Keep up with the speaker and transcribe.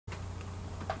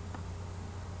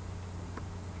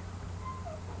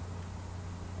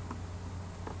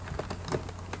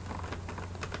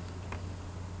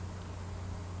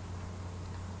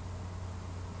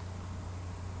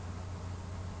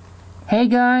Hey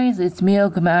guys, it's me,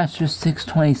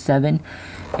 Okamaster627,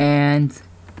 and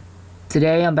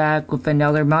today I'm back with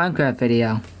another Minecraft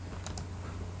video.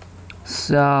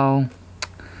 So,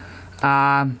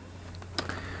 we're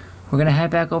gonna head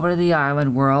back over to the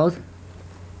island world,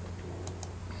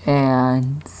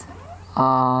 and,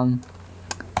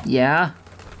 yeah.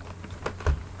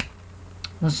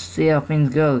 Let's see how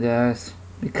things go, guys,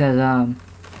 because,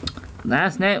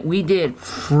 last night we did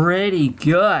pretty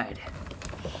good.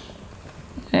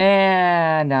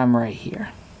 And I'm right here.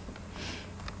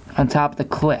 On top of the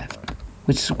cliff.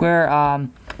 Which is where,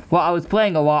 well, I was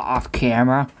playing a lot off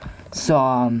camera. So,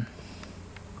 I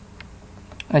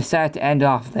decided to end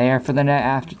off there for the night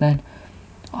after then.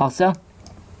 Also.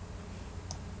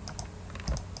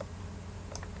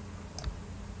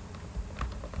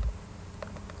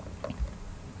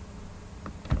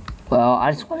 Well,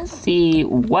 I just want to see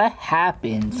what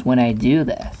happens when I do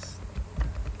this.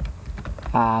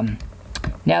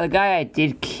 Now the guy I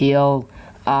did kill,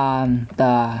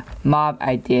 the mob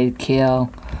I did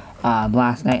kill,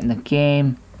 last night in the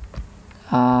game,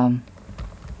 yeah,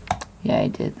 I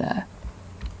did that.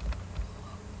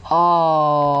 Oh,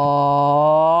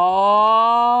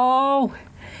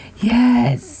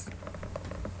 yes!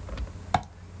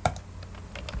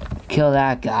 Kill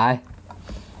that guy.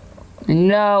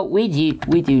 No, we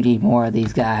do need more of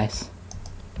these guys.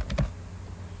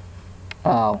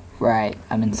 Oh, right,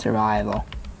 I'm in survival.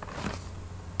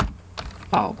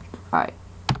 Oh, right.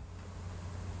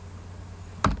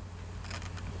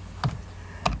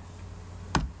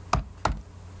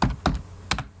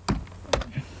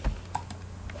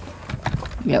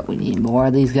 Yep, we need more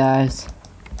of these guys.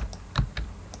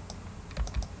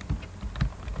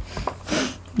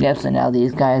 Yep, so now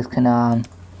these guys can, hold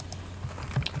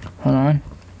on.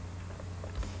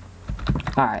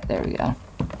 Alright, there we go.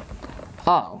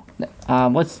 Oh,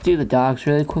 let's do the dogs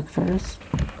really quick first.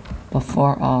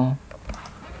 Before,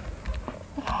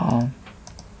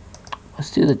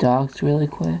 let's do the dogs really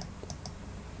quick.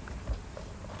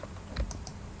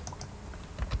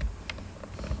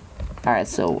 Alright,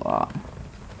 so,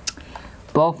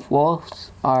 both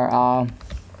wolves are,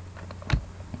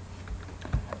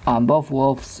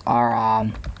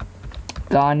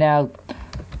 gone now.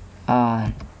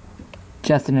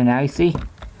 Justin and Icy.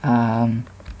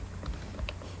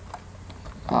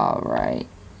 Alright.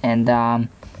 And,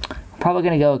 probably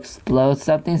gonna go explode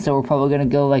something, so we're probably gonna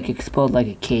go, like, explode, like,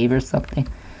 a cave or something.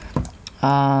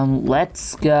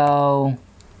 Let's go...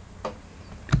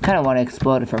 kind of want to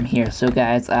explode it from here. So,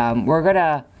 guys, we're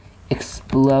gonna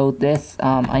explode this.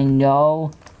 I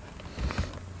know,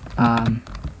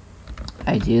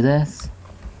 I do this.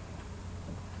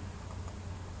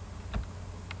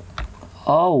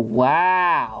 Oh,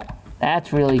 wow.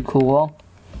 That's really cool.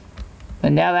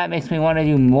 But now that makes me want to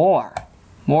do more.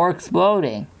 More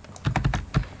exploding.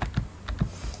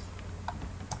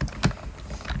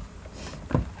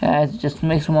 That just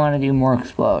makes me want to do more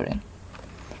exploding.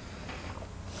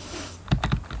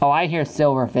 Oh, I hear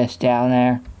silverfish down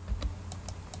there.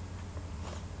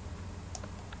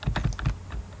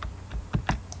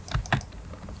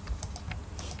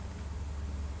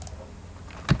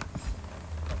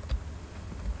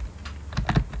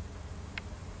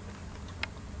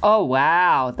 Oh,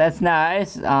 wow, that's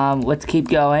nice. Let's keep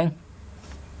going.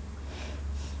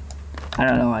 I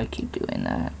don't know why I keep doing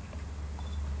that.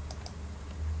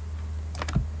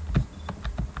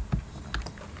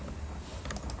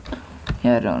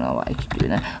 Yeah, I don't know why I keep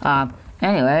doing that.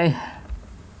 Anyway.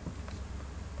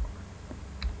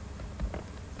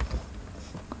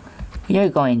 You're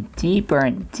going deeper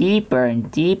and deeper and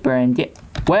deeper and deeper.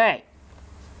 Wait!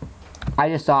 I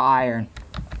just saw iron.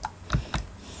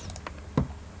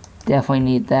 Definitely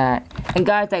need that. And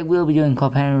guys, I will be doing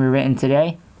Club Henry Written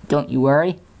today. Don't you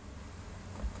worry.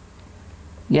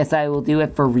 Yes, I will do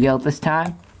it for real this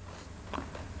time.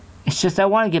 It's just I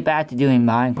want to get back to doing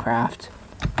Minecraft.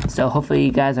 So hopefully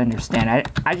you guys understand.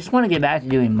 I just want to get back to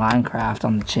doing Minecraft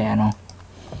on the channel.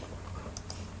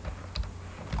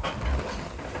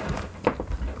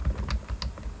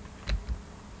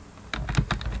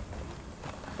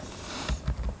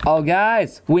 Oh,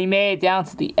 guys, we made it down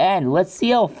to the end. Let's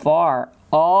see how far.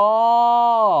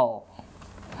 Oh!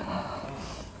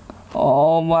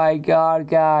 Oh my god,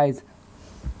 guys.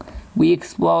 We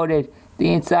exploded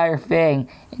the entire thing.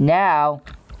 Now,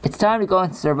 it's time to go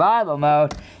into survival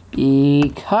mode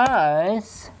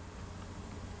because...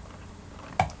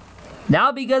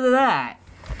 Now because of that.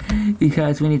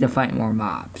 Because we need to fight more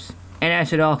mobs. And I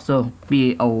should also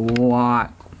be a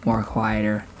lot more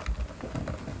quieter.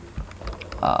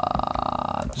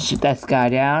 Shoot that guy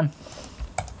down.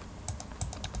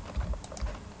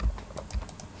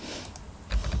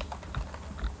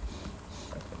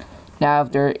 Now,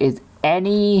 if there is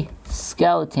any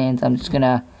skeletons, I'm just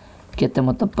gonna get them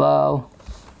with the bow.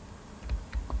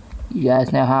 You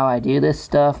guys know how I do this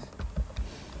stuff.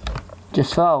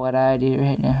 Just follow what I do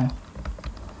right now.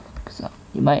 So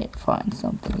you might find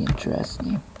something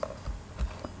interesting.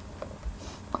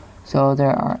 So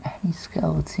there aren't any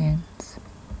skeletons.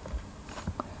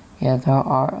 Yeah, there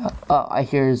are. Oh, I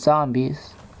hear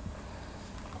zombies.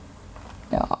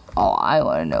 Now, all I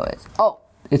want to know is, oh,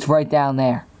 it's right down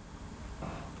there.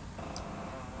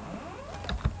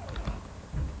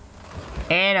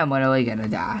 And I'm literally gonna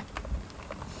die.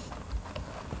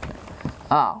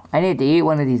 Oh, I need to eat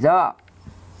one of these up.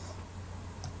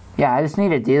 Yeah, I just need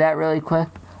to do that really quick.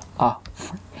 Oh,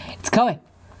 it's coming.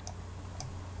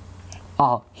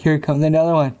 Oh, here comes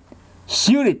another one.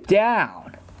 Shoot it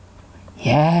down.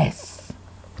 Yes.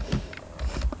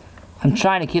 I'm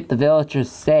trying to keep the villagers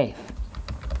safe.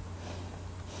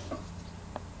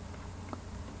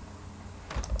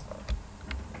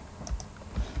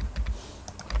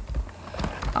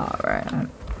 Alright.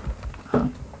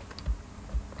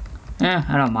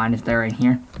 I don't mind if they're in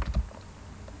here.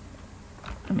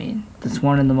 I mean, that's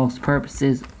one of the most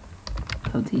purposes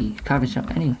of the coffee shop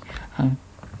anyway.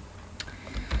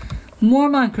 More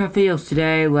Minecraft videos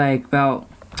today, like about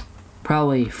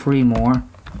probably 3 more.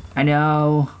 I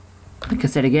know, like I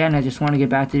said again, I just want to get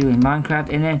back to doing Minecraft,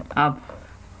 and then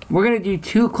we're gonna do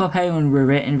 2 Club Penguin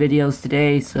Rewritten videos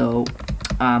today, so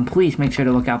please make sure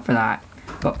to look out for that.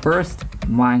 But first,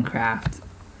 Minecraft.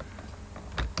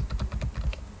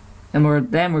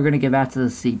 And then we're gonna get back to the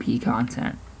CP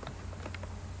content.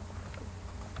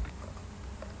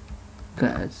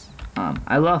 Because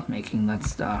I love making that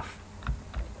stuff.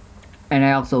 And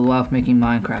I also love making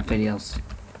Minecraft videos.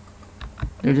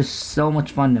 They're just so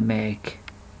much fun to make.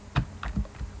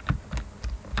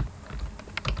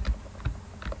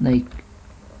 Like,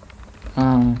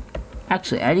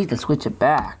 actually, I need to switch it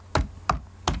back.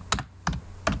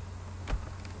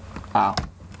 Oh.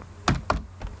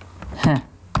 Huh.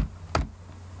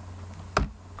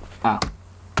 Oh.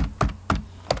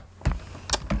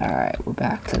 Alright, we're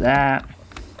back to that.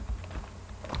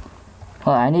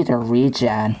 Well, I need to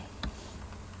regen.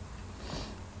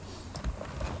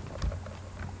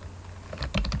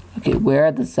 Okay, where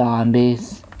are the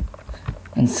zombies?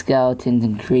 And skeletons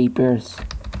and creepers?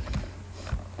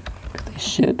 They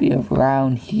should be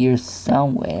around here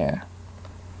somewhere.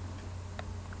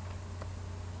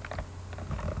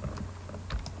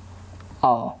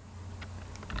 Oh.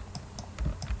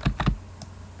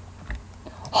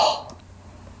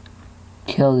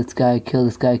 Kill this guy, kill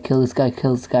this guy, kill this guy,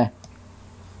 kill this guy.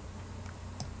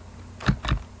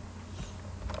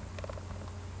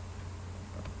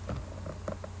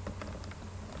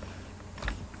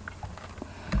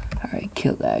 Alright,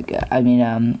 kill that guy. I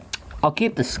mean, I'll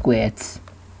keep the squids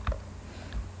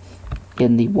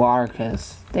in the water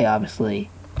because they obviously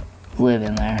live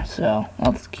in there, so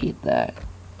I'll just keep that.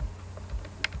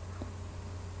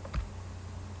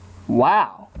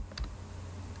 Wow.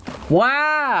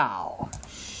 Wow!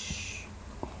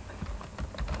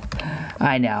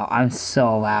 I know, I'm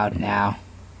so loud now.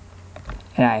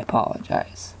 And I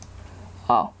apologize.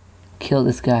 Oh, kill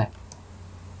this guy.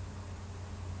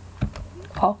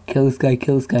 Oh, kill this guy,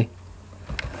 kill this guy.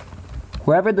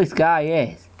 Wherever this guy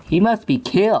is, he must be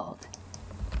killed.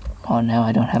 Oh no,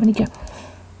 I don't have any kills.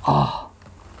 Oh.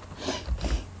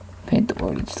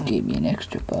 Pandora just gave me an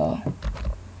extra bow.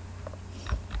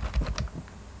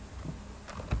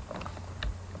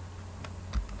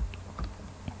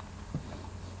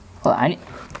 Well,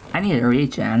 I need to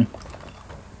regen.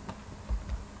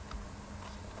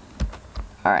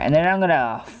 Alright, and then I'm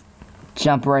gonna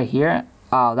jump right here.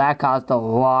 Oh, that caused a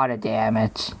lot of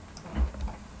damage.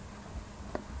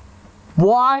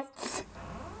 What?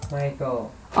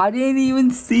 Michael. I didn't even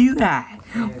see that.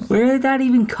 Where did that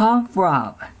even come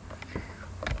from?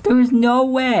 There was no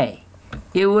way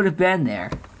it would have been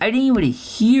there. I didn't even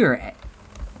hear it.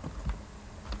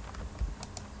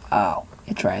 Oh,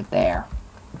 it's right there.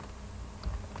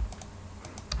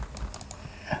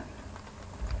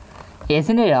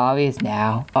 Isn't it obvious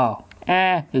now? Oh,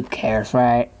 who cares,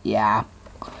 right? Yeah.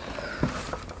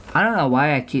 I don't know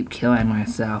why I keep killing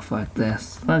myself like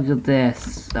this. Look at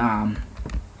this.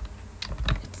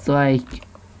 It's like...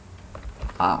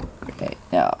 Oh, okay,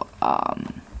 no.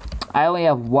 I only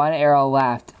have 1 arrow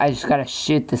left. I just gotta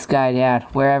shoot this guy down,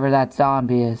 wherever that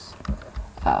zombie is.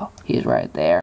 Oh, he's right there.